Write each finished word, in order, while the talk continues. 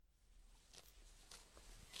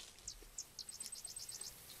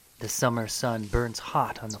The summer sun burns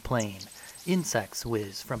hot on the plain. Insects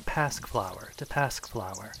whiz from pasque flower to pasque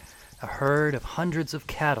flower. A herd of hundreds of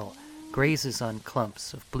cattle grazes on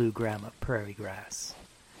clumps of blue grama prairie grass.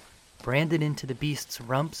 Branded into the beast's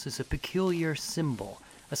rumps is a peculiar symbol,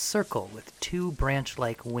 a circle with two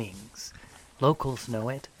branch-like wings. Locals know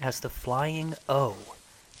it as the Flying O.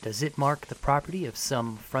 Does it mark the property of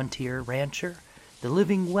some frontier rancher? The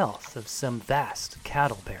living wealth of some vast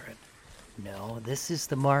cattle baron? No, this is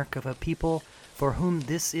the mark of a people for whom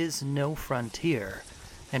this is no frontier,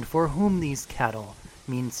 and for whom these cattle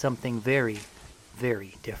mean something very,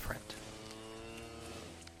 very different.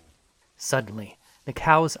 Suddenly, the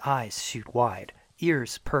cow's eyes shoot wide,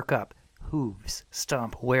 ears perk up, hooves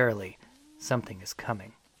stomp warily. Something is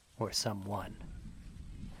coming, or someone.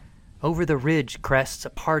 Over the ridge crests a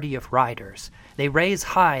party of riders. They raise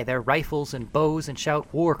high their rifles and bows and shout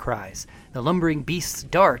war cries. The lumbering beasts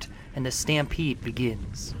dart, and the stampede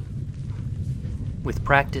begins. With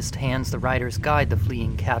practiced hands, the riders guide the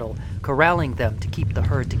fleeing cattle, corralling them to keep the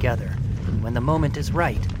herd together. And when the moment is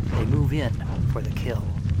right, they move in for the kill.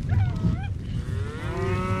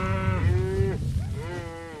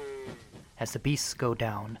 As the beasts go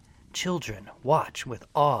down, children watch with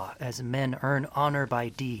awe as men earn honor by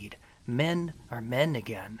deed. Men are men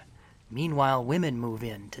again. Meanwhile, women move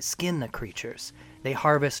in to skin the creatures. They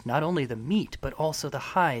harvest not only the meat, but also the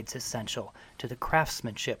hides essential to the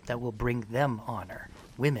craftsmanship that will bring them honor.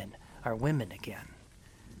 Women are women again.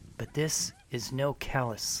 But this is no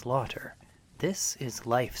callous slaughter. This is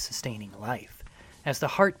life-sustaining life. As the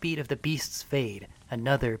heartbeat of the beasts fade,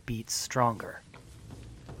 another beats stronger.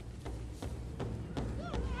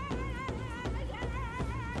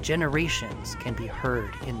 Generations can be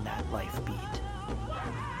heard in that life beat.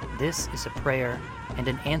 This is a prayer and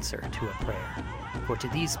an answer to a prayer, for to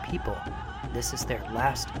these people, this is their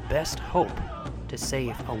last best hope to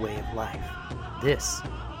save a way of life. This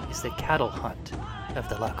is the cattle hunt of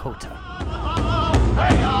the Lakota.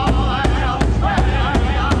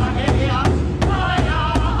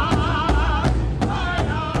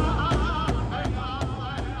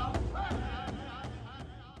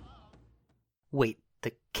 Wait,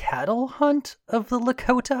 the cattle hunt of the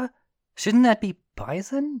Lakota? Shouldn't that be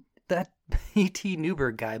bison? That E.T.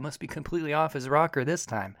 Newberg guy must be completely off his rocker this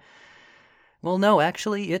time. Well, no,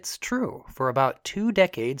 actually, it's true. For about 2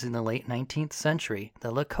 decades in the late 19th century,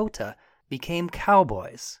 the Lakota became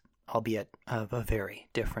cowboys, albeit of a very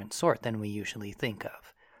different sort than we usually think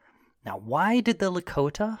of. Now, why did the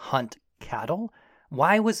Lakota hunt cattle?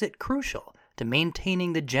 Why was it crucial to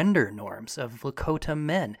maintaining the gender norms of Lakota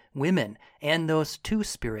men, women, and those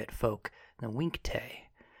two-spirit folk, the Winkte?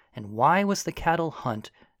 And why was the cattle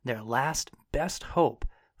hunt their last best hope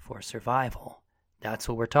for survival? That's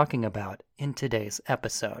what we're talking about in today's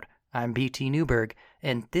episode. I'm B.T. Newberg,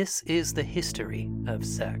 and this is the history of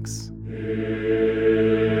sex.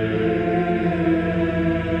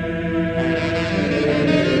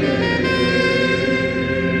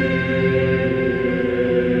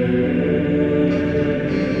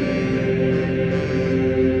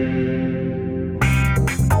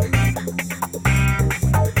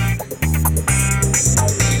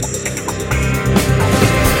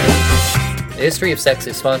 The History of Sex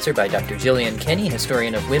is sponsored by Dr. Gillian Kenny,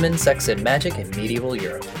 historian of women, sex, and magic in medieval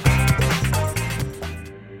Europe.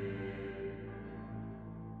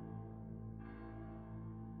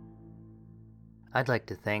 I'd like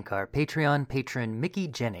to thank our Patreon patron Mickey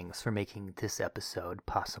Jennings for making this episode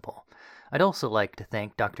possible. I'd also like to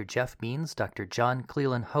thank Dr. Jeff Beans, Dr. John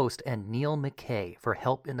Cleland Host, and Neil McKay for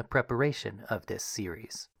help in the preparation of this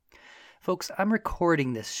series. Folks, I'm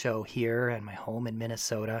recording this show here at my home in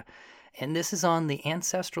Minnesota, and this is on the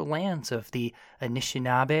ancestral lands of the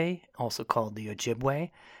Anishinaabe, also called the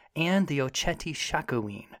Ojibwe, and the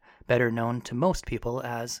Oceti-Sakowin, better known to most people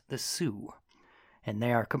as the Sioux. And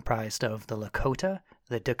they are comprised of the Lakota,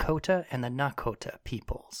 the Dakota, and the Nakota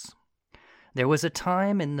peoples. There was a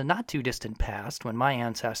time in the not-too-distant past when my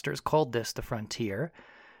ancestors called this the frontier,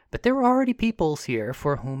 but there were already peoples here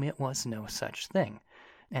for whom it was no such thing,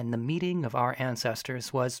 and the meeting of our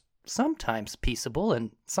ancestors was sometimes peaceable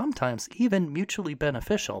and sometimes even mutually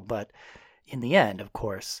beneficial, but in the end, of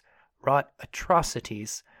course, wrought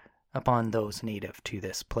atrocities upon those native to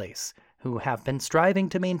this place, who have been striving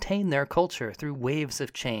to maintain their culture through waves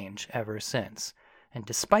of change ever since. And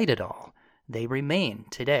despite it all, they remain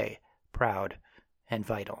today proud and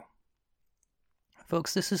vital.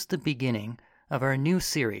 Folks, this is the beginning of our new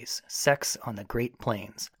series, Sex on the Great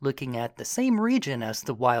Plains, looking at the same region as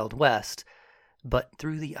the Wild West, but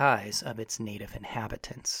through the eyes of its native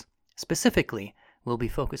inhabitants. Specifically, we'll be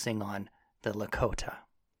focusing on the Lakota.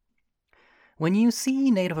 When you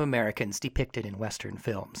see Native Americans depicted in Western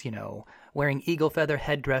films, wearing eagle feather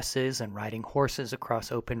headdresses and riding horses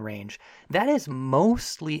across open range, that is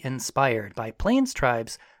mostly inspired by Plains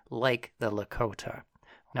tribes like the Lakota.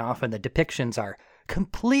 Now, often the depictions are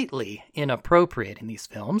completely inappropriate in these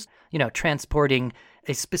films, transporting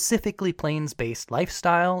a specifically Plains-based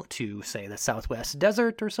lifestyle to, say, the Southwest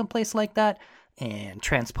Desert or someplace like that, and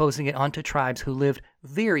transposing it onto tribes who lived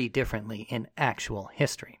very differently in actual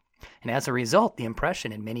history. And as a result, the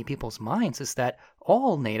impression in many people's minds is that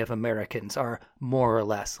all Native Americans are more or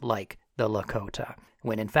less like the Lakota,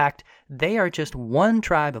 when in fact they are just one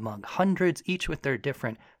tribe among hundreds, each with their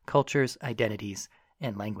different cultures, identities,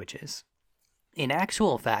 and languages. In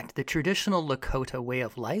actual fact, the traditional Lakota way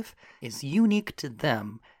of life is unique to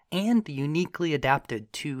them and uniquely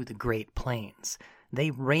adapted to the Great Plains.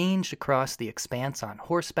 They range across the expanse on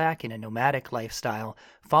horseback in a nomadic lifestyle,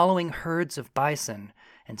 following herds of bison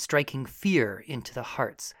and striking fear into the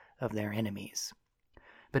hearts of their enemies.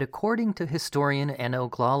 But according to historian and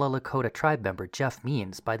Oglala Lakota tribe member Jeff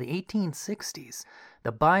Means, by the 1860s,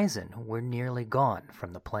 the bison were nearly gone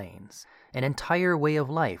from the plains. An entire way of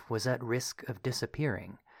life was at risk of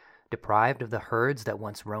disappearing. Deprived of the herds that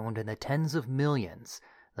once roamed in the tens of millions,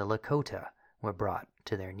 the Lakota were brought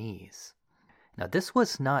to their knees. Now, this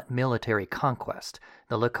was not military conquest.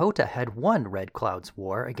 The Lakota had won Red Cloud's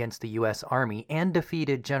war against the U.S. Army and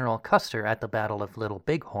defeated General Custer at the Battle of Little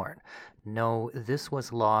Bighorn. No, this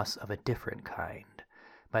was loss of a different kind.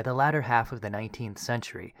 By the latter half of the 19th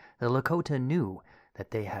century, the Lakota knew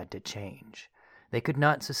that they had to change. They could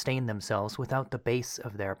not sustain themselves without the base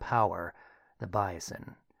of their power, the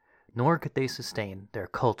bison. Nor could they sustain their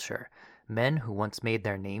culture. Men who once made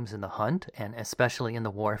their names in the hunt, and especially in the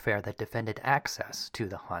warfare that defended access to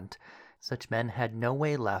the hunt, such men had no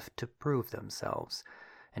way left to prove themselves.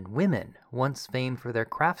 And women, once famed for their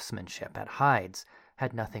craftsmanship at hides,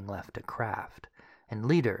 had nothing left to craft. And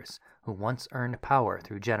leaders, who once earned power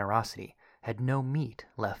through generosity, had no meat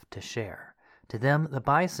left to share. To them, the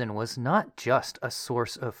bison was not just a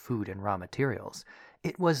source of food and raw materials.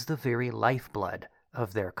 It was the very lifeblood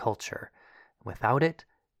of their culture. Without it,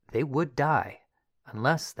 they would die,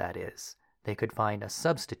 unless, that is, they could find a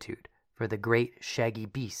substitute for the great shaggy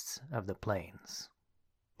beasts of the plains.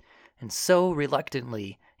 And so,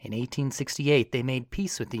 reluctantly, in 1868 they made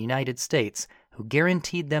peace with the United States, who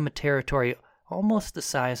guaranteed them a territory almost the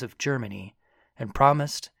size of Germany, and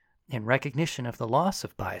promised, in recognition of the loss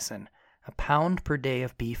of bison, a pound per day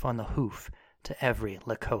of beef on the hoof to every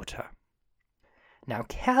Lakota. Now,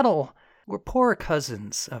 cattle were poor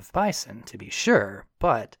cousins of bison, to be sure,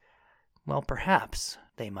 but, well, perhaps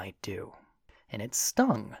they might do. And it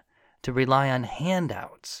stung to rely on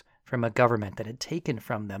handouts from a government that had taken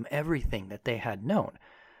from them everything that they had known.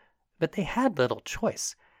 But they had little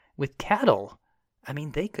choice. With cattle,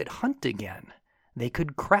 they could hunt again. They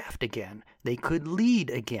could craft again. They could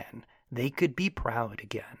lead again. They could be proud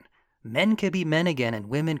again. Men could be men again, and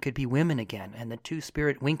women could be women again. And the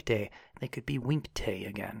two-spirit Winkte, they could be Winkte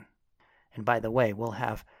again. And by the way, we'll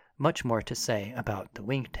have much more to say about the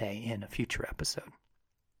Winkte in a future episode.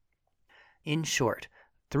 In short,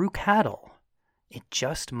 through cattle, it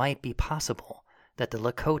just might be possible that the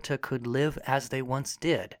Lakota could live as they once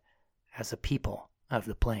did, as a people of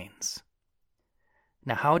the plains.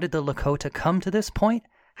 Now, how did the Lakota come to this point?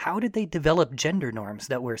 How did they develop gender norms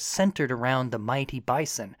that were centered around the mighty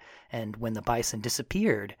bison? And when the bison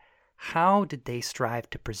disappeared, how did they strive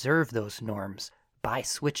to preserve those norms by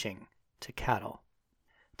switching to cattle?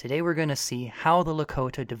 Today we're going to see how the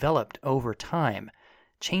Lakota developed over time,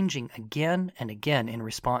 changing again and again in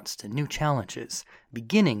response to new challenges,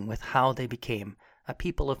 beginning with how they became a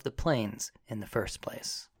people of the plains in the first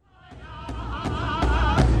place.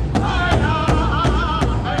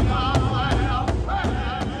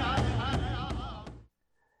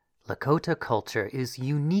 Lakota culture is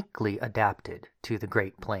uniquely adapted to the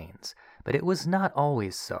Great Plains, but it was not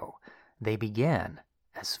always so. They began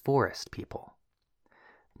as forest people.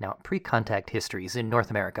 Now, pre-contact histories in North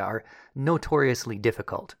America are notoriously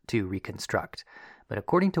difficult to reconstruct, but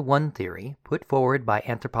according to one theory, put forward by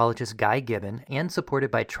anthropologist Guy Gibbon and supported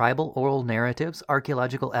by tribal oral narratives,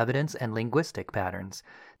 archaeological evidence, and linguistic patterns,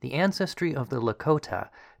 the ancestry of the Lakota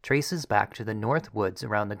traces back to the North Woods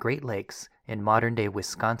around the Great Lakes in modern-day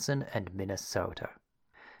Wisconsin and Minnesota.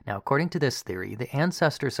 Now, according to this theory, the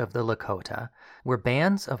ancestors of the Lakota were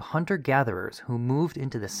bands of hunter-gatherers who moved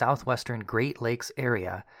into the southwestern Great Lakes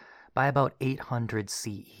area by about 800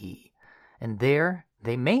 CE. And there,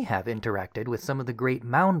 they may have interacted with some of the great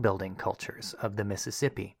mound-building cultures of the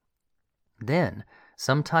Mississippi. Then,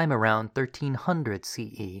 Sometime around 1300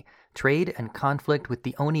 CE, trade and conflict with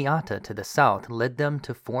the Oneata to the south led them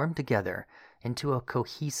to form together into a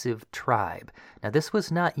cohesive tribe. Now, this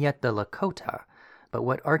was not yet the Lakota, but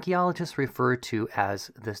what archaeologists refer to as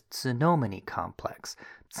the Tsunomani complex,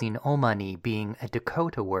 Tsinomani being a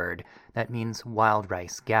Dakota word that means wild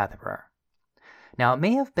rice gatherer. Now, it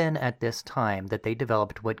may have been at this time that they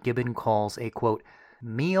developed what Gibbon calls a, quote,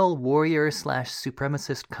 male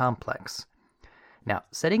warrior/supremacist complex. Now,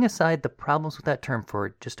 setting aside the problems with that term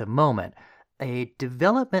for just a moment, a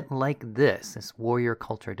development like this warrior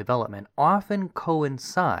culture development, often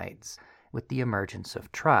coincides with the emergence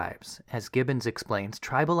of tribes. As Gibbons explains,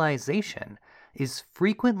 tribalization is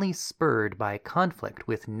frequently spurred by conflict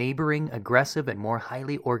with neighboring, aggressive, and more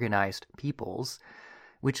highly organized peoples,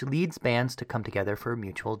 which leads bands to come together for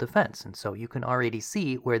mutual defense. And so you can already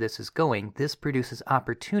see where this is going. This produces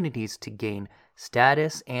opportunities to gain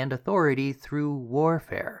status and authority through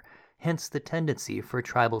warfare, hence the tendency for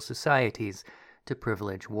tribal societies to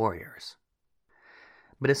privilege warriors.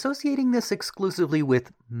 But associating this exclusively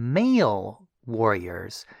with male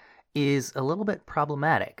warriors is a little bit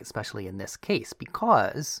problematic, especially in this case,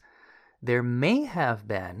 because there may have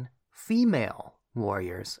been female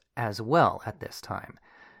warriors as well at this time.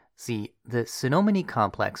 See, the Tsunomani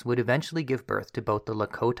complex would eventually give birth to both the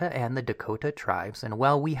Lakota and the Dakota tribes, and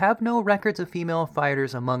while we have no records of female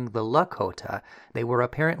fighters among the Lakota, they were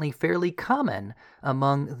apparently fairly common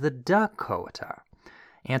among the Dakota.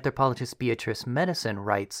 Anthropologist Beatrice Medicine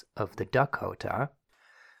writes of the Dakota,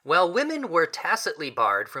 while women were tacitly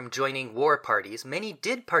barred from joining war parties, many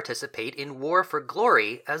did participate in war for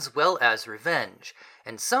glory as well as revenge,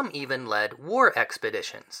 and some even led war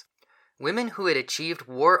expeditions. Women who had achieved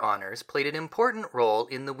war honors played an important role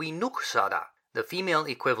in the Winuxada, the female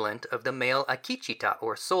equivalent of the male Akichita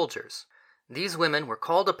or soldiers. These women were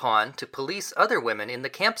called upon to police other women in the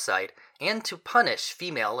campsite and to punish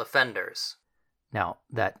female offenders. Now,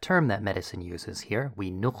 that term that medicine uses here,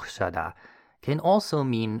 Winuxada, can also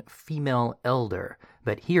mean female elder,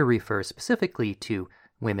 but here refers specifically to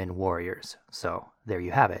women warriors. So, there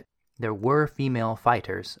you have it. There were female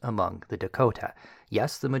fighters among the Dakota.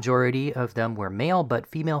 Yes, the majority of them were male, but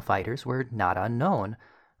female fighters were not unknown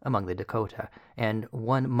among the Dakota, and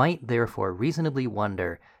one might therefore reasonably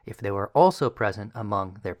wonder if they were also present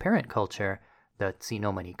among their parent culture, the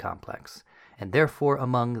Tsinomani complex, and therefore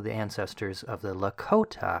among the ancestors of the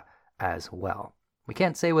Lakota as well. We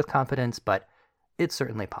can't say with confidence, but it's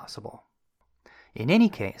certainly possible. In any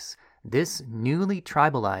case, this newly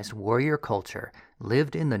tribalized warrior culture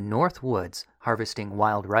lived in the North Woods, harvesting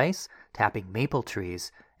wild rice, tapping maple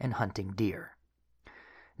trees, and hunting deer.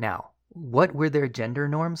 Now, what were their gender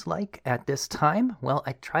norms like at this time? Well,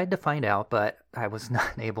 I tried to find out, but I was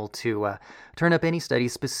not able to turn up any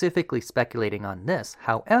studies specifically speculating on this.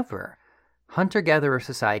 However, hunter-gatherer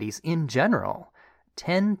societies in general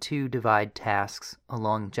tend to divide tasks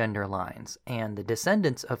along gender lines, and the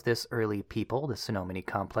descendants of this early people, the Tsunomani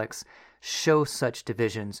complex, show such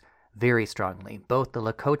divisions very strongly. Both the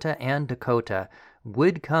Lakota and Dakota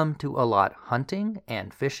would come to allot hunting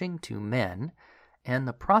and fishing to men, and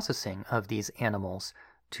the processing of these animals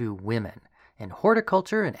to women. And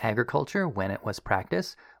horticulture and agriculture, when it was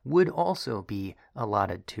practiced, would also be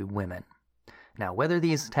allotted to women. Now, whether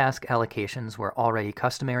these task allocations were already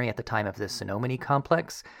customary at the time of the Tsunomani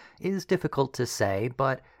complex is difficult to say,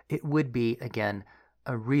 but it would be, again,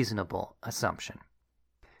 a reasonable assumption.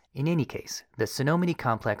 In any case, the Tsunomani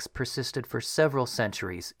complex persisted for several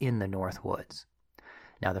centuries in the North Woods.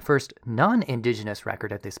 Now, the first non-indigenous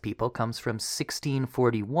record of this people comes from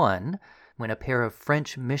 1641, when a pair of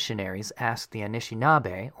French missionaries asked the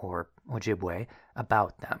Anishinaabe, or Ojibwe,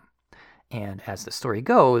 about them. And as the story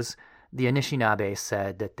goes, the Anishinaabe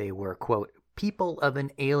said that they were, quote, people of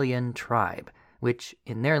an alien tribe, which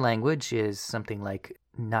in their language is something like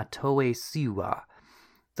Natoe Siwa.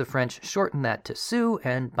 The French shortened that to Sioux,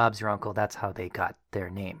 and Bob's your uncle, that's how they got their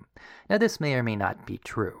name. Now, this may or may not be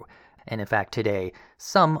true. And in fact, today,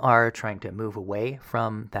 some are trying to move away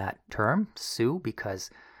from that term, Sioux, because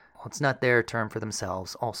it's not their term for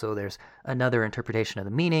themselves. Also, there's another interpretation of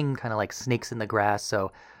the meaning, kind of like snakes in the grass,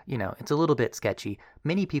 so, it's a little bit sketchy.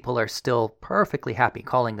 Many people are still perfectly happy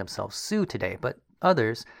calling themselves Sioux today, but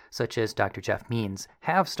others, such as Dr. Jeff Means,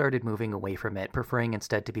 have started moving away from it, preferring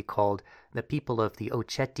instead to be called the people of the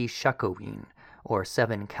Ocheti Shakowin, or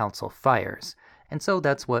Seven Council Fires. And so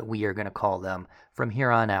that's what we are going to call them from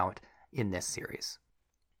here on out in this series.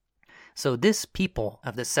 So this people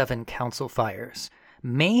of the Seven Council Fires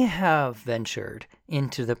may have ventured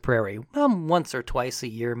into the prairie, once or twice a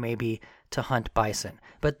year maybe, to hunt bison,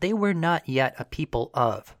 but they were not yet a people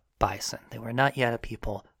of bison. They were not yet a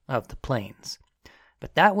people of the plains.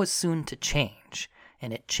 But that was soon to change,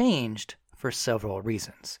 and it changed for several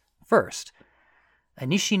reasons. First,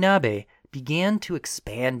 Anishinaabe began to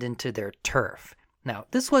expand into their turf. Now,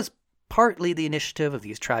 this was partly the initiative of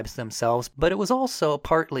these tribes themselves, but it was also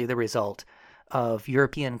partly the result of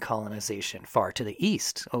European colonization far to the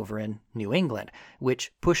east over in New England, which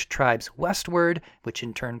pushed tribes westward, which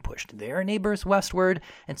in turn pushed their neighbors westward,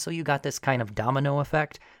 and so you got this kind of domino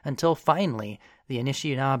effect until finally the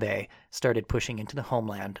Anishinaabe started pushing into the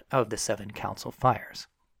homeland of the Seven Council Fires.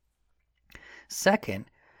 Second,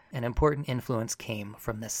 an important influence came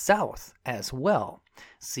from the south as well.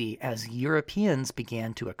 See, as Europeans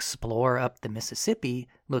began to explore up the Mississippi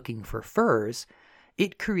looking for furs,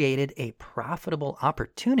 it created a profitable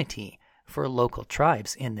opportunity for local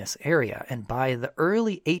tribes in this area. And by the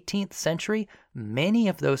early 18th century, many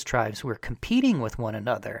of those tribes were competing with one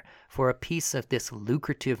another for a piece of this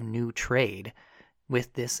lucrative new trade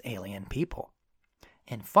with this alien people.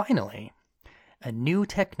 And finally, a new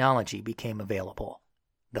technology became available: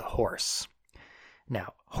 the horse.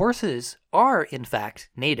 Now, horses are in fact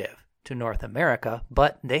native to North America,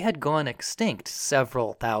 but they had gone extinct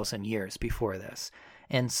several thousand years before this.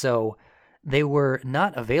 And so they were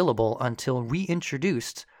not available until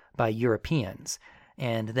reintroduced by Europeans.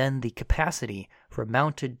 And then the capacity for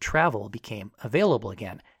mounted travel became available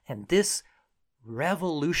again. And this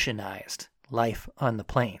revolutionized life on the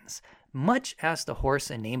plains. Much as the horse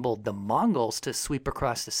enabled the Mongols to sweep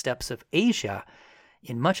across the steppes of Asia,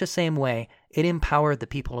 in much the same way, it empowered the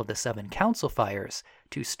people of the Seven Council Fires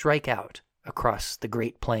to strike out across the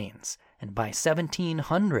Great Plains. And by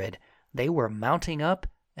 1700, they were mounting up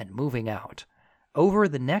and moving out. Over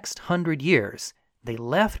the next 100 years, they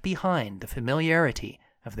left behind the familiarity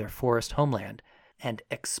of their forest homeland and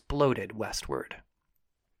exploded westward.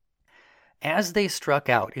 As they struck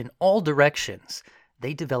out in all directions,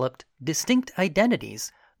 they developed distinct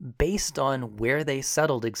identities based on where they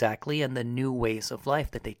settled exactly and the new ways of life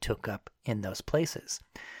that they took up in those places.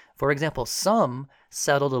 For example, some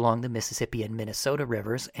settled along the Mississippi and Minnesota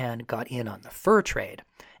rivers and got in on the fur trade,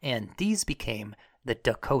 and these became the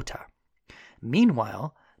Dakota.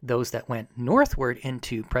 Meanwhile, those that went northward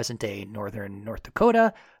into present-day northern North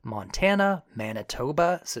Dakota, Montana,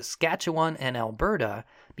 Manitoba, Saskatchewan, and Alberta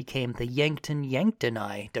became the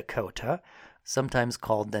Yankton-Yanktonai Dakota, sometimes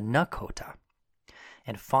called the Nakota.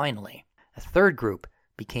 And finally, a third group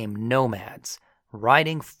became nomads,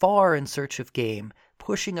 riding far in search of game,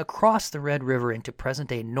 pushing across the Red River into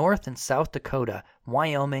present-day North and South Dakota,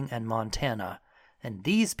 Wyoming, and Montana, and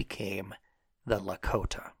these became the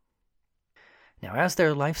Lakota. Now, as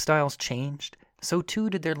their lifestyles changed, so too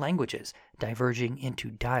did their languages, diverging into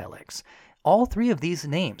dialects. All three of these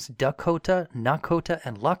names, Dakota, Nakota,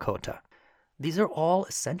 and Lakota, these are all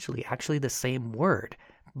essentially actually the same word,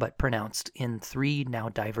 but pronounced in three now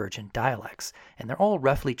divergent dialects, and they're all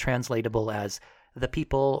roughly translatable as the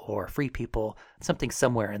people or free people, something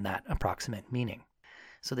somewhere in that approximate meaning.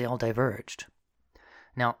 So they all diverged.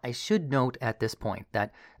 Now, I should note at this point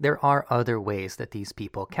that there are other ways that these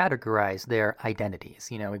people categorize their identities,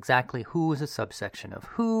 exactly who is a subsection of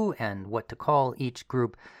who and what to call each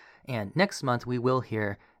group, and next month we will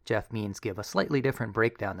hear Jeff Means give a slightly different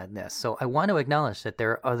breakdown than this, so I want to acknowledge that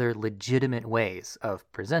there are other legitimate ways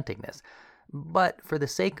of presenting this. But for the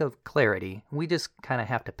sake of clarity, we just kind of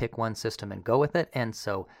have to pick one system and go with it, and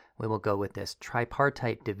so we will go with this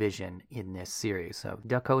tripartite division in this series of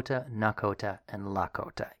Dakota, Nakota, and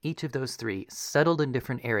Lakota. Each of those three settled in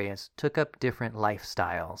different areas, took up different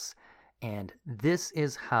lifestyles, and this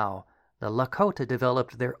is how the Lakota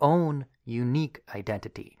developed their own unique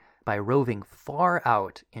identity by roving far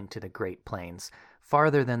out into the Great Plains,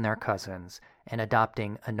 farther than their cousins, and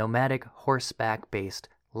adopting a nomadic horseback-based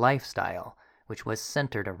lifestyle, which was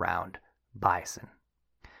centered around bison.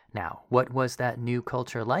 Now, what was that new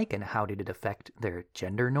culture like and how did it affect their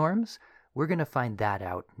gender norms? We're going to find that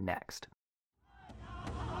out next.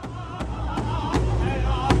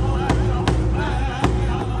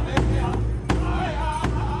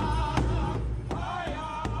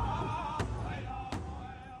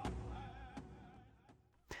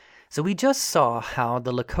 So we just saw how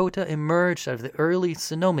the Lakota emerged out of the early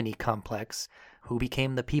Menominee complex, who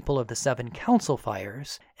became the people of the Seven Council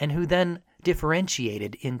Fires, and who then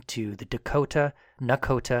differentiated into the Dakota,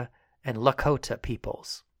 Nakota, and Lakota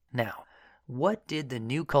peoples. Now, what did the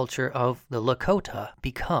new culture of the Lakota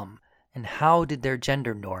become, and how did their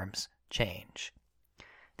gender norms change?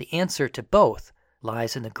 The answer to both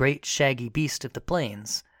lies in the great shaggy beast of the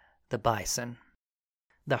plains, the bison.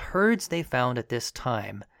 The herds they found at this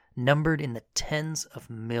time numbered in the tens of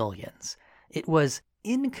millions. It was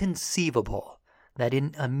inconceivable that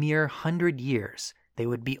in a mere 100 years they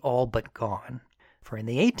would be all but gone, for in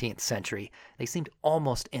the 18th century they seemed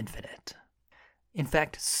almost infinite. In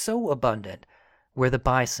fact, so abundant were the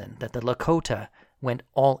bison that the Lakota went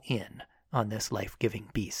all in on this life-giving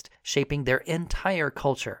beast, shaping their entire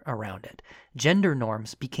culture around it. Gender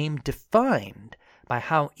norms became defined by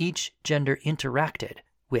how each gender interacted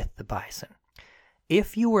with the bison.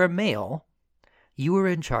 If you were a male, you were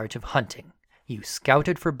in charge of hunting. You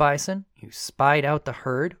scouted for bison, you spied out the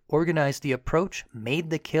herd, organized the approach, made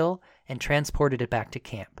the kill, and transported it back to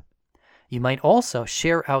camp. You might also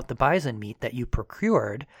share out the bison meat that you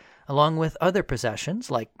procured, along with other possessions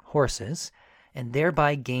like horses, and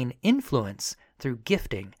thereby gain influence through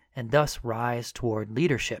gifting and thus rise toward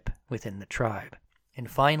leadership within the tribe. And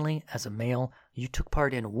finally, as a male, you took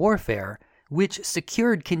part in warfare, which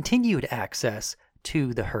secured continued access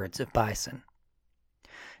to the herds of bison.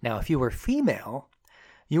 Now, if you were female,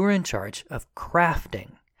 you were in charge of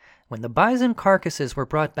crafting. When the bison carcasses were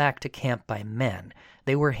brought back to camp by men,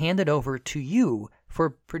 they were handed over to you for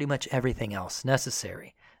pretty much everything else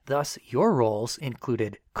necessary. Thus, your roles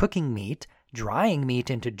included cooking meat, drying meat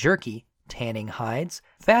into jerky, tanning hides,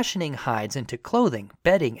 fashioning hides into clothing,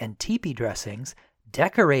 bedding, and teepee dressings,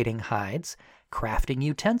 decorating hides, crafting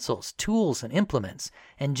utensils, tools, and implements,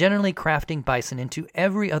 and generally crafting bison into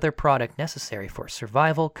every other product necessary for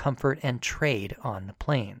survival, comfort, and trade on the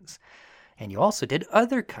plains. And you also did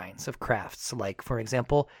other kinds of crafts, like, for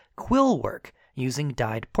example, quill work, using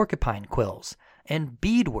dyed porcupine quills, and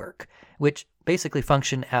beadwork, which basically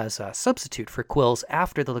functioned as a substitute for quills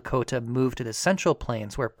after the Lakota moved to the Central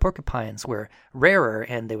Plains, where porcupines were rarer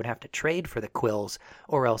and they would have to trade for the quills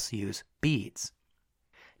or else use beads.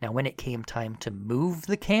 Now, when it came time to move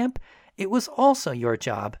the camp, it was also your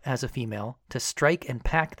job as a female to strike and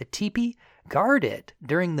pack the teepee, guard it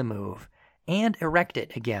during the move, and erect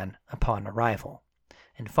it again upon arrival.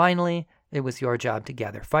 And finally, it was your job to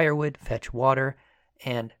gather firewood, fetch water,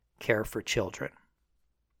 and care for children.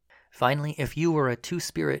 Finally, if you were a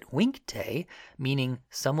two-spirit winkte, meaning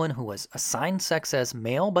someone who was assigned sex as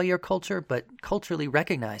male by your culture but culturally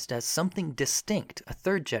recognized as something distinct, a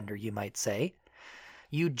third gender you might say,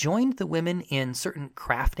 you joined the women in certain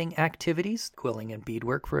crafting activities, quilling and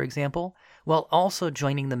beadwork for example, while also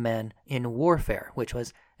joining the men in warfare, which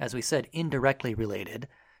was, as we said, indirectly related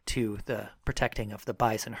to the protecting of the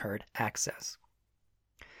bison herd access.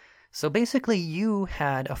 So basically you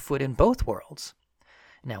had a foot in both worlds.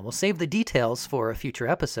 Now, we'll save the details for a future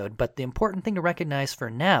episode, but the important thing to recognize for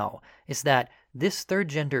now is that this third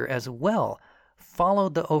gender as well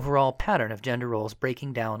followed the overall pattern of gender roles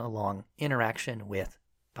breaking down along interaction with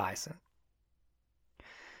bison.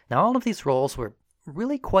 Now, all of these roles were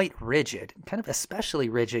really quite rigid, kind of especially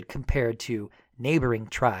rigid compared to neighboring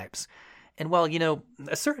tribes. And while,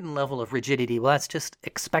 a certain level of rigidity, well, that's just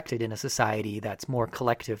expected in a society that's more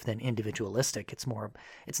collective than individualistic. It's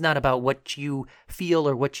not about what you feel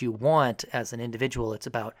or what you want as an individual. It's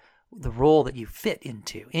about the role that you fit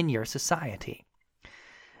into in your society.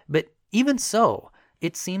 But even so,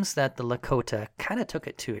 it seems that the Lakota kind of took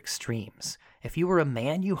it to extremes. If you were a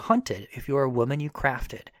man, you hunted. If you were a woman, you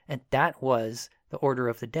crafted. And that was the order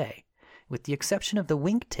of the day. With the exception of the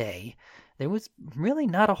winkte, there was really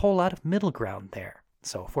not a whole lot of middle ground there.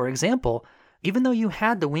 So, for example, even though you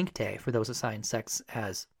had the winkte for those assigned sex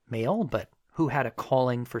as male, but who had a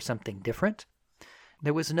calling for something different,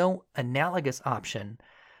 there was no analogous option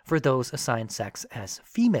for those assigned sex as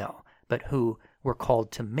female, but who were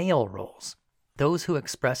called to male roles. Those who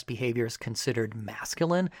expressed behaviors considered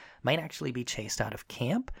masculine might actually be chased out of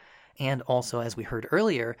camp, and also, as we heard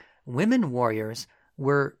earlier, women warriors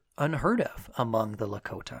were unheard of among the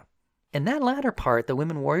Lakota. And that latter part, the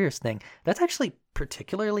women warriors thing, that's actually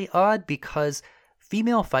particularly odd because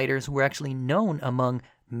female fighters were actually known among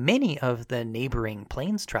many of the neighboring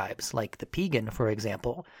plains tribes, like the Piegan, for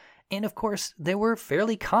example. And of course, they were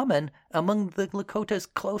fairly common among the Lakota's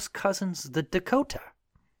close cousins, the Dakota.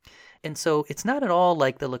 And so it's not at all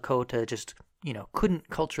like the Lakota just, couldn't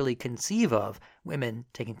culturally conceive of women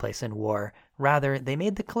taking place in war. Rather, they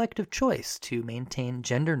made the collective choice to maintain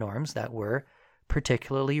gender norms that were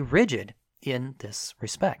particularly rigid in this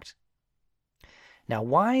respect. Now,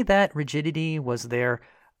 why that rigidity was there,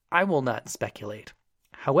 I will not speculate.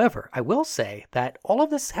 However, I will say that all of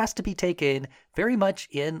this has to be taken very much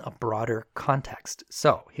in a broader context.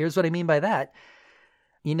 So, here's what I mean by that.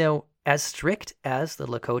 As strict as the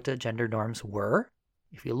Lakota gender norms were,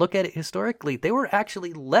 if you look at it historically, they were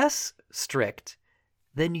actually less strict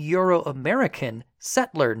than Euro-American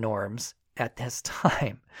settler norms at this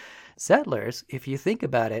time. Settlers, if you think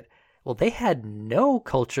about it, Well, they had no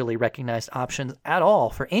culturally recognized options at all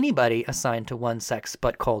for anybody assigned to one sex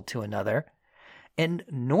but called to another, and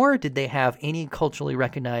nor did they have any culturally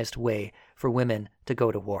recognized way for women to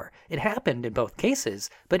go to war. It happened in both cases,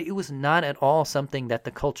 but it was not at all something that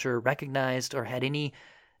the culture recognized or had any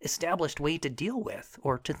established way to deal with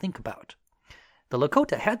or to think about. The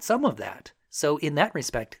Lakota had some of that, so in that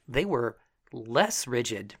respect, they were less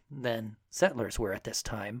rigid than settlers were at this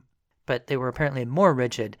time, but they were apparently more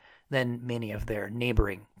rigid than many of their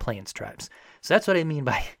neighboring Plains tribes. So that's what I mean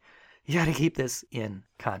by you got to keep this in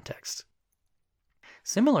context.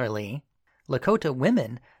 Similarly, Lakota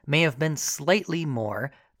women may have been slightly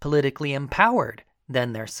more politically empowered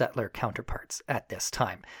than their settler counterparts at this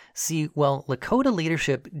time. See, well, Lakota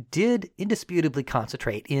leadership did indisputably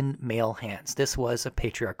concentrate in male hands. This was a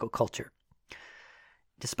patriarchal culture.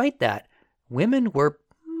 Despite that, women were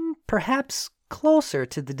perhaps closer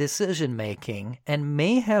to the decision-making and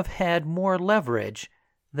may have had more leverage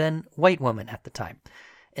than white women at the time.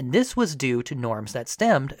 And this was due to norms that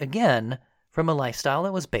stemmed, again, from a lifestyle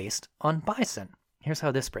that was based on bison. Here's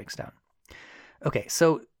how this breaks down. Okay,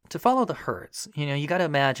 so to follow the herds, you got to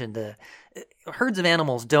imagine the herds of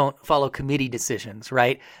animals don't follow committee decisions,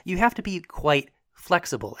 right? You have to be quite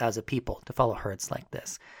flexible as a people to follow herds like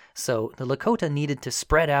this. So the Lakota needed to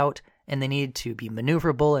spread out, and they needed to be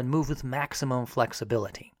maneuverable and move with maximum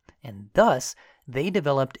flexibility. And thus, they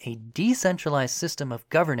developed a decentralized system of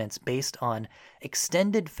governance based on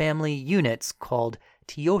extended family units called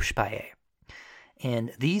tioshpae.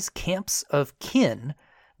 And these camps of kin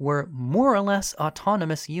were more or less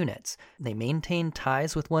autonomous units. They maintained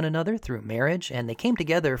ties with one another through marriage, and they came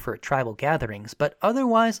together for tribal gatherings, but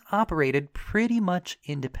otherwise operated pretty much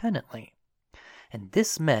independently. And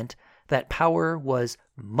this meant that power was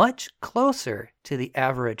much closer to the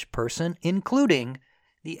average person, including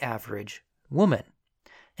the average woman.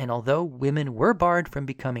 And although women were barred from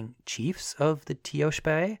becoming chiefs of the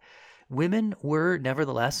tioshpae, women were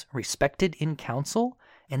nevertheless respected in council,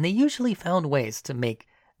 and they usually found ways to make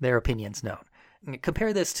their opinions known.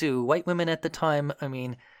 Compare this to white women at the time. I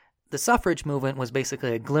mean, the suffrage movement was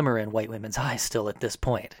basically a glimmer in white women's eyes still at this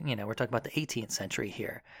point. We're talking about the 18th century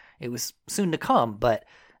here. It was soon to come, but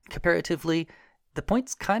comparatively, the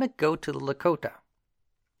points kind of go to the Lakota.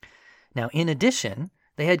 Now, in addition,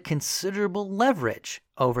 they had considerable leverage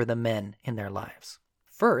over the men in their lives.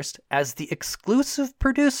 First, as the exclusive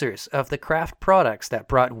producers of the craft products that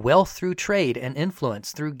brought wealth through trade and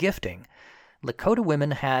influence through gifting, Lakota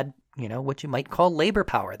women had, what you might call labor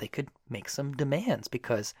power. They could make some demands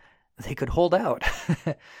because they could hold out.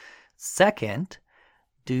 Second,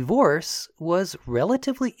 divorce was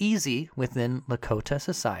relatively easy within Lakota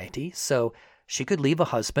society, so she could leave a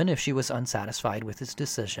husband if she was unsatisfied with his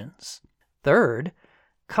decisions. Third,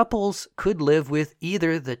 couples could live with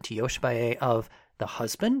either the tioshpae of the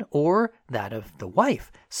husband or that of the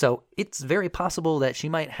wife. So it's very possible that she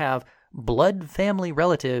might have blood family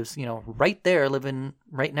relatives, right there living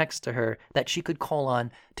right next to her that she could call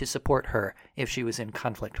on to support her if she was in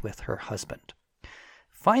conflict with her husband.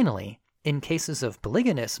 Finally, in cases of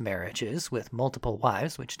polygamous marriages with multiple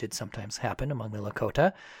wives, which did sometimes happen among the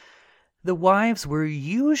Lakota, the wives were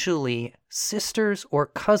usually sisters or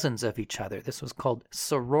cousins of each other. This was called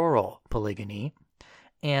sororal polygamy.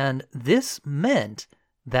 And this meant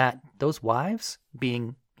that those wives,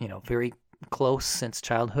 being, very close since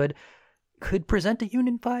childhood, could present a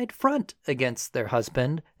unified front against their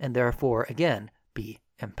husband and therefore, again, be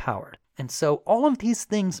empowered. And so all of these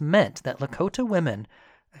things meant that Lakota women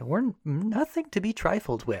were nothing to be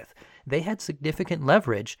trifled with. They had significant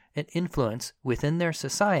leverage and influence within their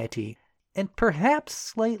society, and perhaps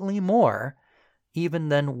slightly more even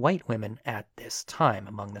than white women at this time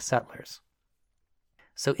among the settlers.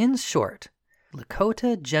 So in short,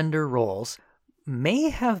 Lakota gender roles may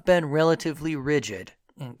have been relatively rigid,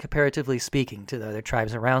 comparatively speaking, to the other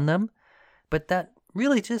tribes around them, but that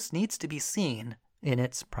really just needs to be seen in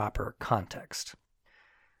its proper context.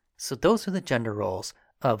 So those are the gender roles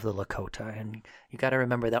of the Lakota, and you got to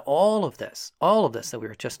remember that all of this that we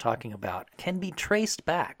were just talking about can be traced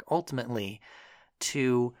back ultimately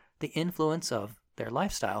to the influence of their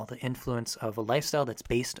lifestyle, the influence of a lifestyle that's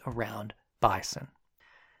based around bison.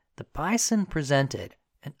 The bison presented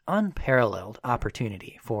an unparalleled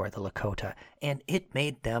opportunity for the Lakota, and it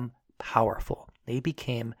made them powerful. They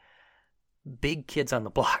became big kids on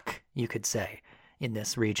the block, you could say, in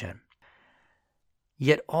this region.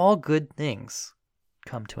 Yet all good things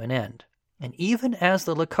come to an end. And even as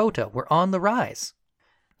the Lakota were on the rise,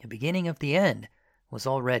 the beginning of the end was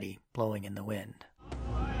already blowing in the wind.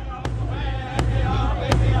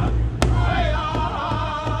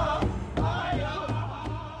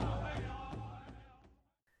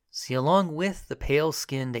 See, along with the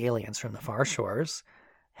pale-skinned aliens from the far shores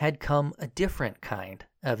had come a different kind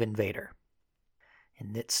of invader.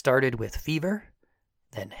 And it started with fever,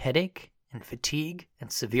 then headache and fatigue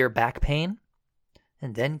and severe back pain.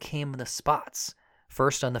 And then came the spots,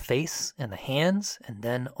 first on the face and the hands, and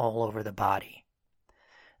then all over the body.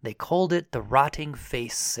 They called it the rotting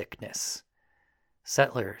face sickness.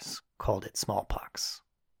 Settlers called it smallpox.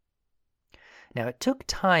 Now, it took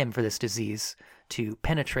time for this disease to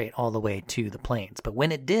penetrate all the way to the plains, but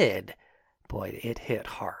when it did, boy, it hit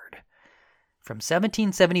hard. From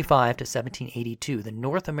 1775 to 1782, the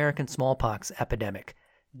North American smallpox epidemic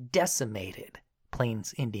decimated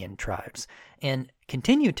Plains Indian tribes and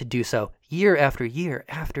continued to do so year after year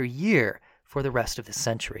after year for the rest of the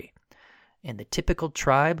century. And the typical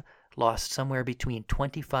tribe lost somewhere between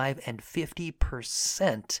 25 and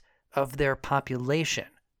 50% of their population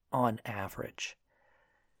on average.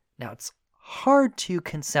 Now, it's hard to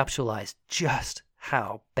conceptualize just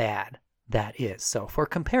how bad that is. So for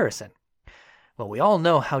comparison, well, we all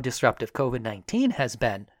know how disruptive COVID-19 has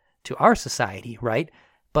been to our society, right?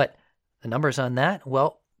 But the numbers on that,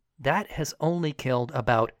 well, that has only killed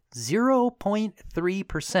about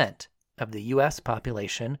 0.3% of the U.S.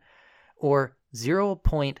 population, or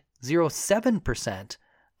 0.07%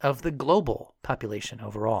 of the global population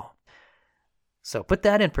overall. So put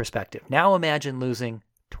that in perspective. Now imagine losing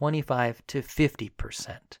 25 to 50%.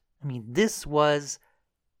 I mean, this was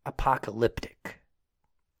apocalyptic.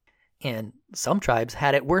 And some tribes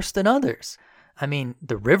had it worse than others. I mean,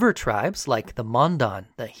 the river tribes like the Mandan,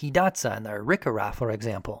 the Hidatsa, and the Arikara, for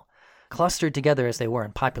example, clustered together as they were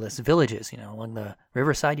in populous villages, along the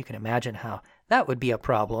riverside. You can imagine how that would be a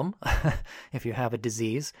problem if you have a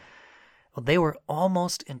disease. Well, they were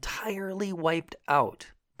almost entirely wiped out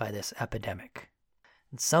by this epidemic.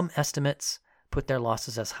 And some estimates put their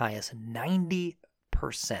losses as high as 90%.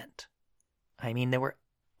 I mean, they were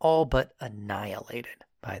all but annihilated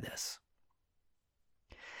by this.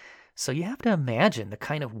 So you have to imagine the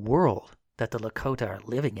kind of world that the Lakota are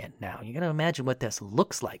living in now. You got to imagine what this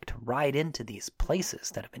looks like to ride into these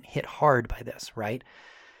places that have been hit hard by this, right?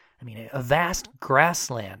 I mean, a vast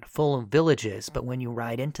grassland full of villages, but when you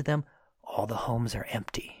ride into them, all the homes are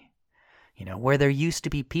empty. Where there used to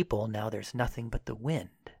be people, now there's nothing but the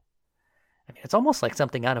wind. I mean, it's almost like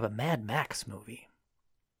something out of a Mad Max movie.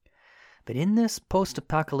 But in this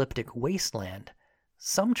post-apocalyptic wasteland,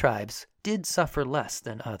 some tribes did suffer less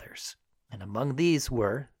than others, and among these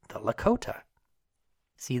were the Lakota.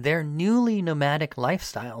 See, their newly nomadic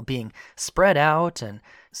lifestyle, being spread out and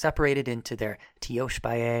separated into their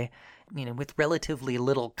tioshbaye, with relatively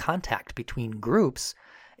little contact between groups,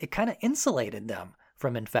 it kind of insulated them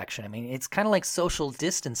from infection. I mean, it's kind of like social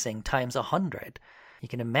distancing times 100. You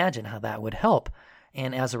can imagine how that would help.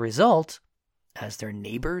 And as a result, as their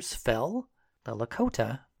neighbors fell, the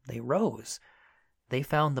Lakota, they rose. They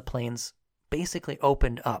found the plains basically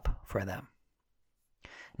opened up for them.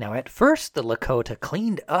 Now, at first, the Lakota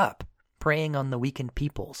cleaned up, preying on the weakened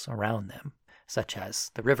peoples around them, such as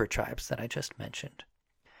the river tribes that I just mentioned.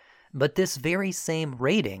 But this very same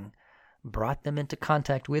raiding brought them into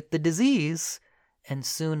contact with the disease, and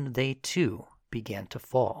soon they too began to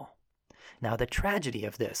fall. Now, the tragedy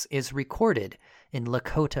of this is recorded in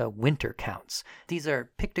Lakota winter counts. These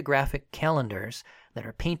are pictographic calendars that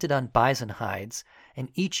are painted on bison hides,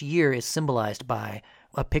 and each year is symbolized by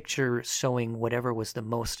a picture showing whatever was the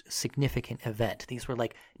most significant event. These were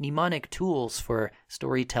like mnemonic tools for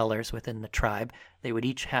storytellers within the tribe. They would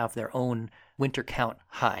each have their own winter count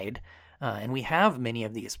hide, and we have many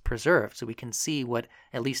of these preserved, so we can see what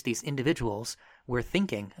at least these individuals were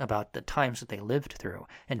thinking about the times that they lived through.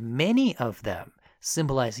 And many of them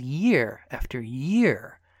symbolize year after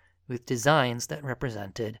year with designs that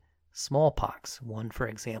represented smallpox. One, for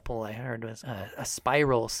example, I heard was a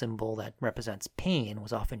spiral symbol that represents pain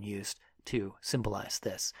was often used to symbolize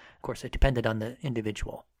this. Of course, it depended on the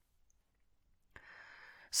individual.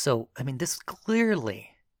 So, I mean, this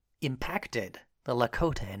clearly impacted the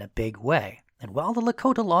Lakota in a big way. And while the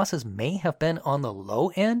Lakota losses may have been on the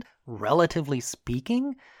low end, relatively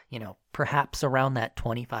speaking, perhaps around that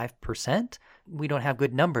 25%, we don't have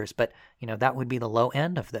good numbers, but, that would be the low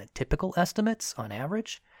end of the typical estimates on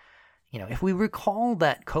average. If we recall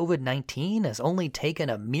that COVID-19 has only taken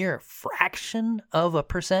a mere fraction of a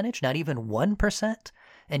percentage, not even 1%,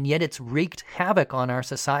 and yet it's wreaked havoc on our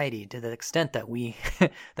society to the extent that we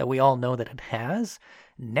that we all know that it has.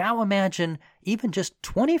 Now imagine even just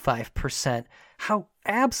 25%, how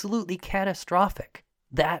absolutely catastrophic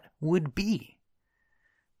that would be.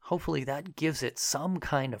 Hopefully that gives it some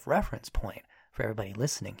kind of reference point for everybody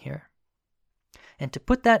listening here. And to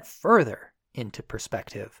put that further into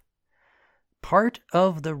perspective, Part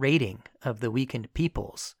of the raiding of the weakened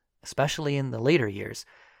peoples, especially in the later years,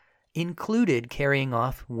 included carrying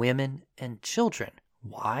off women and children.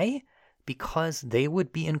 Why? Because they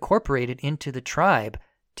would be incorporated into the tribe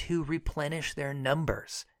to replenish their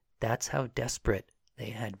numbers. That's how desperate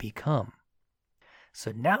they had become.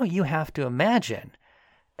 So now you have to imagine,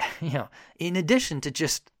 in addition to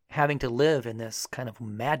just having to live in this kind of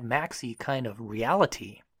Mad Maxy kind of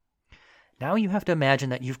reality, now you have to imagine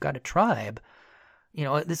that you've got a tribe,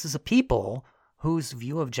 this is a people whose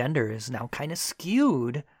view of gender is now kind of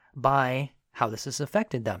skewed by how this has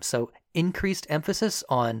affected them. So increased emphasis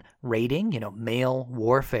on raiding, male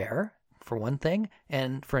warfare, for one thing,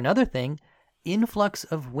 and for another thing, influx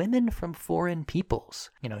of women from foreign peoples.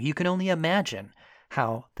 You can only imagine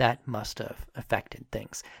how that must have affected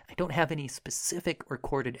things. I don't have any specific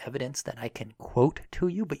recorded evidence that I can quote to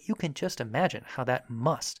you, but you can just imagine how that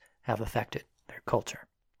must have affected their culture.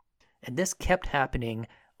 And this kept happening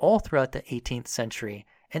all throughout the 18th century,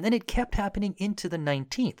 and then it kept happening into the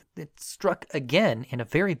 19th. It struck again in a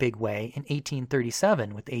very big way in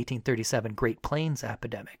 1837 with the 1837 Great Plains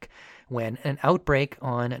epidemic, when an outbreak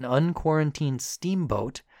on an unquarantined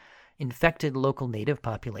steamboat infected local native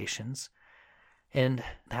populations, and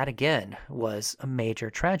that again was a major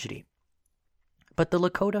tragedy. But the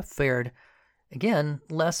Lakota fared, again,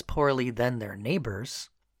 less poorly than their neighbors,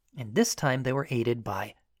 and this time they were aided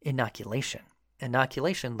by inoculation.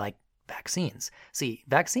 Inoculation like vaccines. See,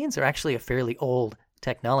 vaccines are actually a fairly old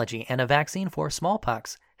technology, and a vaccine for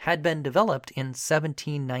smallpox had been developed in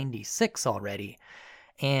 1796 already.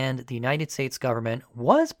 And the United States government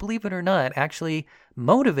was, believe it or not, actually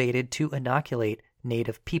motivated to inoculate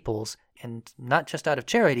native peoples, and not just out of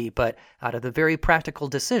charity, but out of the very practical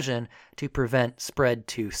decision to prevent spread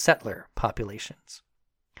to settler populations.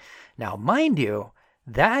 Now, mind you,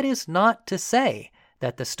 that is not to say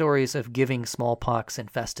that the stories of giving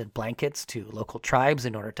smallpox-infested blankets to local tribes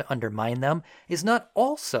in order to undermine them is not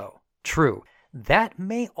also true. That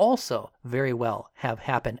may also very well have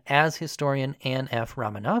happened, as historian Anne F.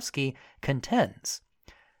 Romanowski contends.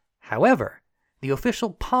 However, the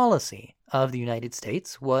official policy of the United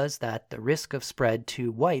States was that the risk of spread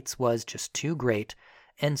to whites was just too great,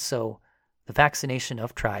 and so the vaccination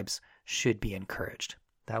of tribes should be encouraged.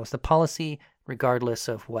 That was the policy, regardless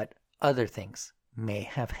of what other things may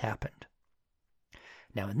have happened.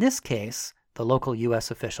 Now, in this case, the local U.S.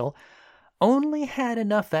 official only had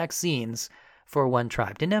enough vaccines for one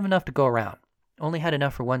tribe. Didn't have enough to go around. Only had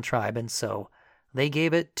enough for one tribe, and so they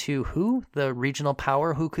gave it to who? The regional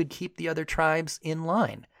power who could keep the other tribes in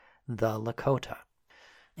line, the Lakota.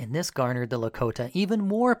 And this garnered the Lakota even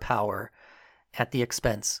more power at the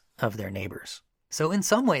expense of their neighbors. So in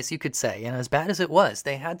some ways, you could say, and as bad as it was,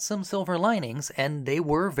 they had some silver linings, and they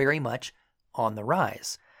were very much on the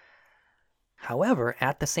rise. However,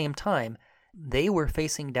 at the same time, they were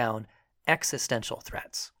facing down existential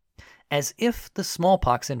threats. As if the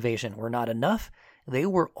smallpox invasion were not enough, they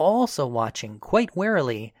were also watching quite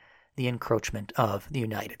warily the encroachment of the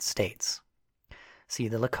United States. See,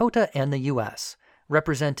 the Lakota and the U.S.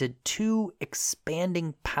 represented two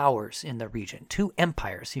expanding powers in the region, two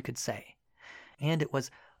empires, you could say. And it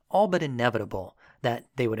was all but inevitable that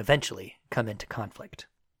they would eventually come into conflict.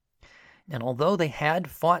 And although they had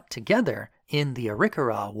fought together in the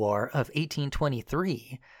Arikara War of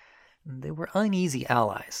 1823, they were uneasy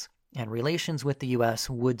allies, and relations with the U.S.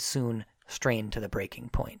 would soon strain to the breaking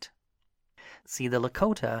point. See, the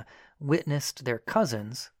Lakota witnessed their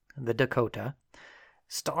cousins, the Dakota,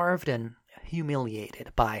 starved and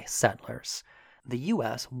humiliated by settlers. The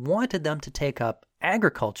U.S. wanted them to take up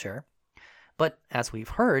agriculture, but as we've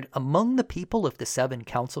heard, among the people of the Seven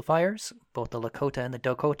Council Fires, both the Lakota and the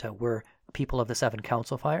Dakota were people of the Seven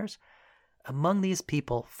Council Fires, among these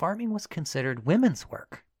people, farming was considered women's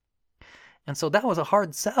work. And so that was a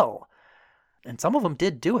hard sell. And some of them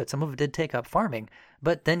did do it. Some of them did take up farming.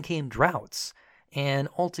 But then came droughts. And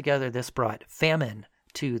altogether this brought famine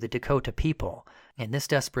to the Dakota people. And this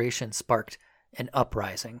desperation sparked an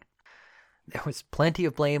uprising. There was plenty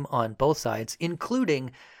of blame on both sides,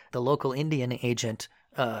 including the local Indian agent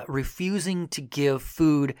refusing to give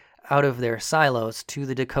food out of their silos to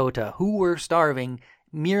the Dakota, who were starving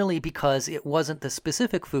merely because it wasn't the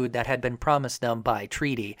specific food that had been promised them by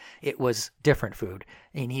treaty. It was different food,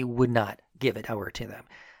 and he would not give it over to them.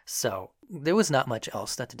 So there was not much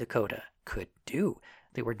else that the Dakota could do.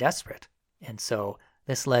 They were desperate. And so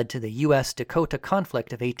this led to the U.S.-Dakota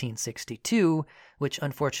conflict of 1862, which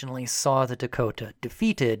unfortunately saw the Dakota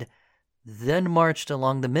defeated, then marched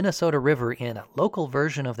along the Minnesota River in a local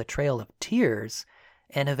version of the Trail of Tears,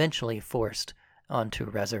 and eventually forced onto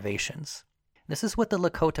reservations. This is what the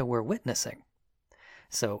Lakota were witnessing.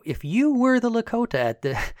 So if you were the Lakota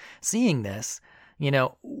at seeing this,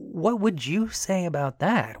 what would you say about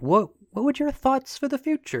that? What would your thoughts for the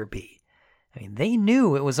future be? I mean, they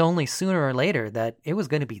knew it was only sooner or later that it was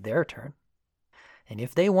going to be their turn. And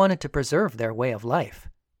if they wanted to preserve their way of life,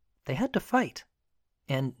 they had to fight.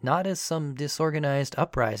 And not as some disorganized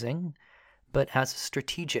uprising, but as a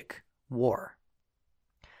strategic war.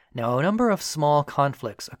 Now, a number of small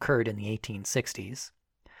conflicts occurred in the 1860s.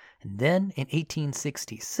 And then in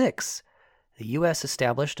 1866, the U.S.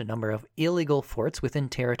 established a number of illegal forts within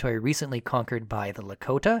territory recently conquered by the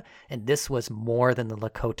Lakota, and this was more than the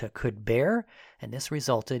Lakota could bear, and this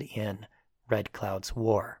resulted in Red Cloud's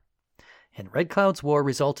War. And Red Cloud's War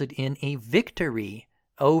resulted in a victory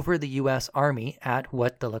over the U.S. Army at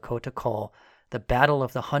what the Lakota call the Battle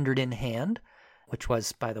of the 100 in Hand, which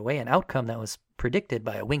was, by the way, an outcome that was predicted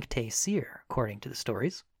by a Winkte seer, according to the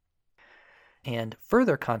stories. And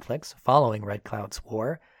further conflicts following Red Cloud's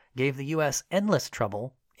War gave the U.S. endless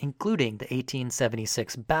trouble, including the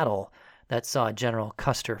 1876 battle that saw General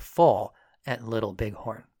Custer fall at Little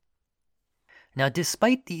Bighorn. Now,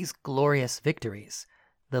 despite these glorious victories,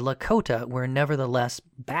 the Lakota were nevertheless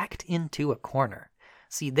backed into a corner.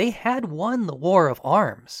 See, they had won the war of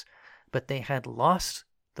arms, but they had lost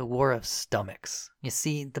the war of stomachs. You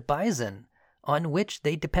see, the bison, on which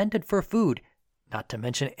they depended for food, not to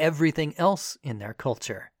mention everything else in their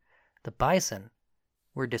culture, the bison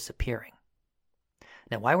were disappearing.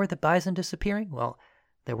 Now, why were the bison disappearing? Well,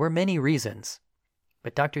 there were many reasons,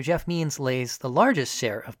 but Dr. Jeff Means lays the largest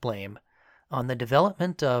share of blame on the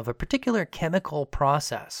development of a particular chemical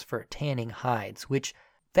process for tanning hides, which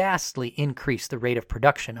vastly increased the rate of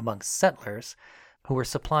production among settlers who were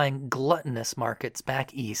supplying gluttonous markets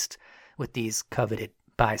back east with these coveted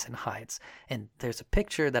bison hides. And there's a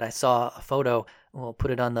picture that I saw, a photo, we'll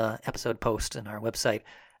put it on the episode post on our website.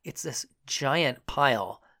 It's this giant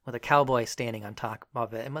pile with a cowboy standing on top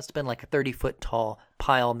of it. It must have been like a 30-foot tall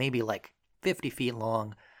pile, maybe like 50 feet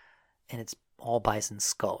long, and it's all bison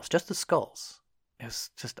skulls, just the skulls. It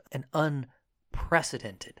was just an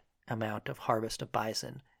unprecedented amount of harvest of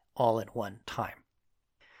bison all at one time.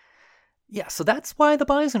 Yeah, so that's why the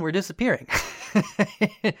bison were disappearing.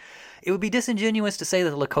 It would be disingenuous to say that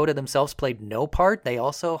the Lakota themselves played no part. They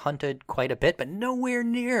also hunted quite a bit, but nowhere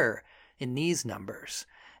near in these numbers.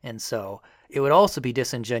 And so it would also be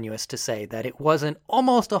disingenuous to say that it wasn't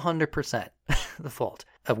almost 100% the fault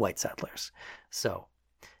of white settlers. So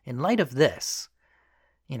in light of this,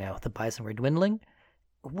 the bison were dwindling.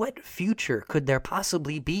 What future could there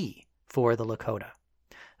possibly be for the Lakota,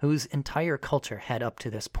 whose entire culture had up to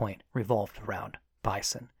this point revolved around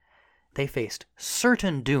bison? They faced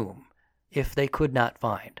certain doom if they could not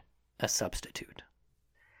find a substitute.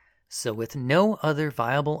 So with no other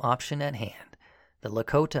viable option at hand, the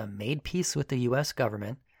Lakota made peace with the U.S.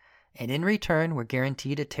 government, and in return were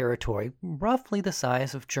guaranteed a territory roughly the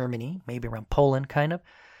size of Germany, maybe around Poland kind of,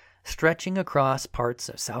 stretching across parts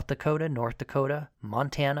of South Dakota, North Dakota,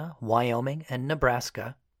 Montana, Wyoming, and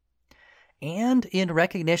Nebraska, and in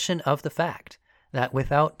recognition of the fact that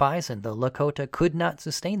without bison the Lakota could not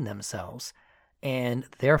sustain themselves, and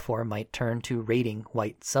therefore might turn to raiding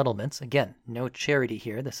white settlements. Again, no charity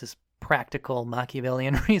here. This is practical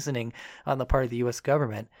Machiavellian reasoning on the part of the U.S.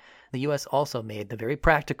 government. The U.S. also made the very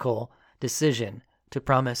practical decision to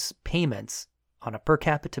promise payments on a per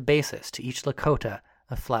capita basis to each Lakota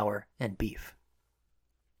of flour and beef.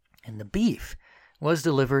 And the beef was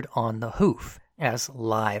delivered on the hoof as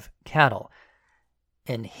live cattle.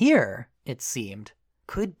 And here, it seemed,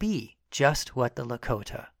 could be just what the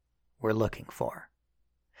Lakota were looking for.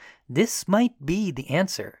 This might be the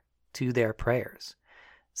answer to their prayers.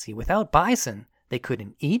 See, without bison, they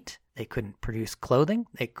couldn't eat, they couldn't produce clothing,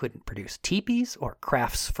 they couldn't produce teepees or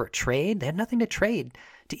crafts for trade. They had nothing to trade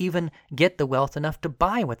to even get the wealth enough to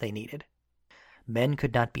buy what they needed. Men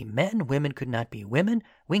could not be men, women could not be women,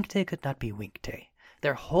 Winkte could not be Winkte.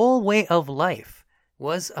 Their whole way of life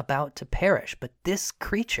was about to perish, but this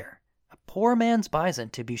creature, a poor man's bison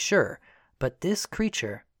to be sure, but this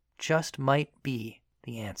creature just might be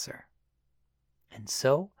the answer. And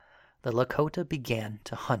so the Lakota began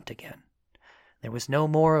to hunt again. There was no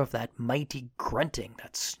more of that mighty grunting,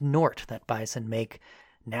 that snort that bison make.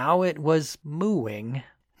 Now it was mooing,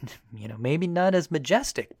 maybe not as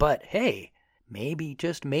majestic, but hey, maybe,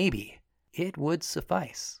 just maybe, it would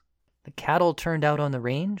suffice. The cattle turned out on the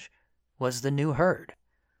range was the new herd.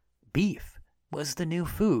 Beef was the new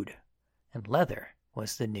food, and leather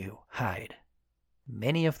was the new hide.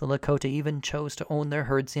 Many of the Lakota even chose to own their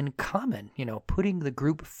herds in common, putting the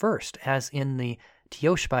group first, as in the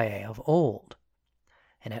Teoshpaye of old.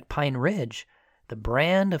 And at Pine Ridge, the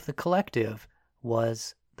brand of the collective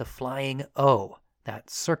was the flying O, that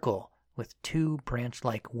circle with two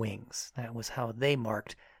branch-like wings. That was how they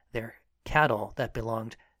marked their cattle that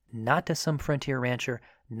belonged not to some frontier rancher,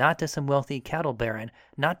 not to some wealthy cattle baron,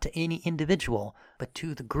 not to any individual, but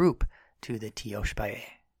to the group, to the Tioshpae.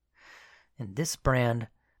 And this brand,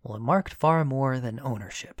 well, it marked far more than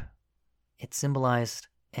ownership. It symbolized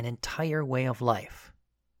an entire way of life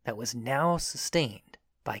that was now sustained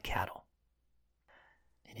by cattle.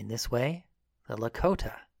 And in this way, the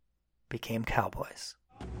Lakota became cowboys.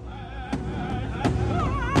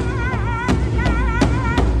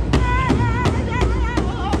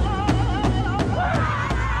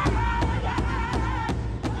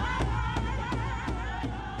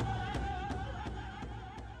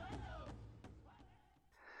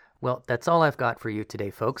 Well, that's all I've got for you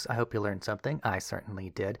today, folks. I hope you learned something. I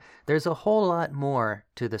certainly did. There's a whole lot more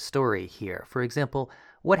to the story here. For example,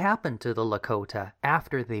 what happened to the Lakota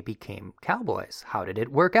after they became cowboys? How did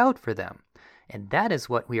it work out for them? And that is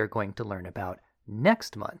what we are going to learn about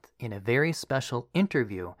next month in a very special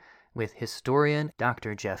interview with historian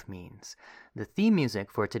Dr. Jeff Means. The theme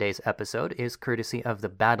music for today's episode is courtesy of the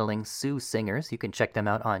Battling Sioux Singers. You can check them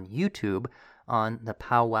out on YouTube on the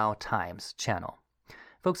Powwow Times channel.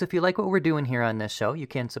 Folks, if you like what we're doing here on this show, you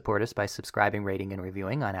can support us by subscribing, rating, and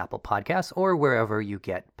reviewing on Apple Podcasts or wherever you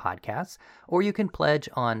get podcasts. Or you can pledge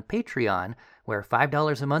on Patreon, where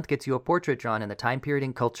 $5 a month gets you a portrait drawn in the time period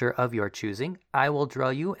and culture of your choosing. I will draw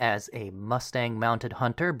you as a Mustang-mounted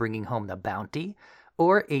hunter bringing home the bounty,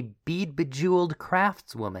 or a bead-bejeweled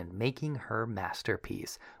craftswoman making her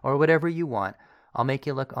masterpiece, or whatever you want. I'll make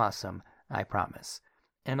you look awesome, I promise.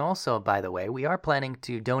 And also, by the way, we are planning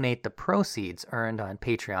to donate the proceeds earned on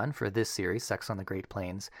Patreon for this series, Sex on the Great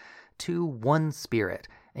Plains, to One Spirit,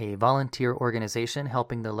 a volunteer organization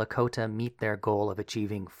helping the Lakota meet their goal of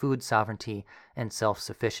achieving food sovereignty and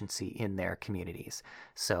self-sufficiency in their communities.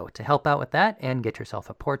 So to help out with that and get yourself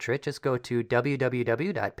a portrait, just go to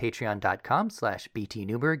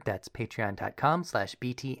www.patreon.com/btnewberg. That's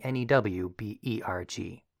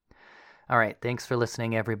patreon.com/btnewberg. All right, thanks for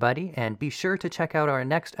listening, everybody, and be sure to check out our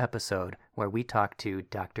next episode where we talk to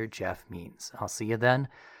Dr. Jeff Means. I'll see you then.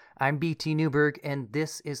 I'm BT Newberg, and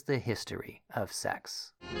this is the history of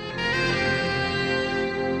sex.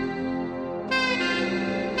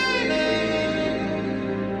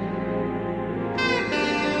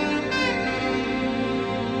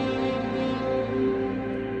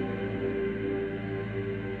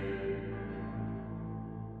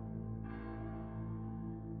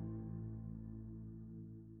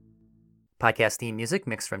 Podcast theme music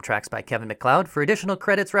mixed from tracks by Kevin MacLeod. For additional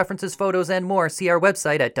credits, references, photos, and more, see our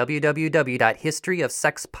website at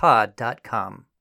www.historyofsexpod.com.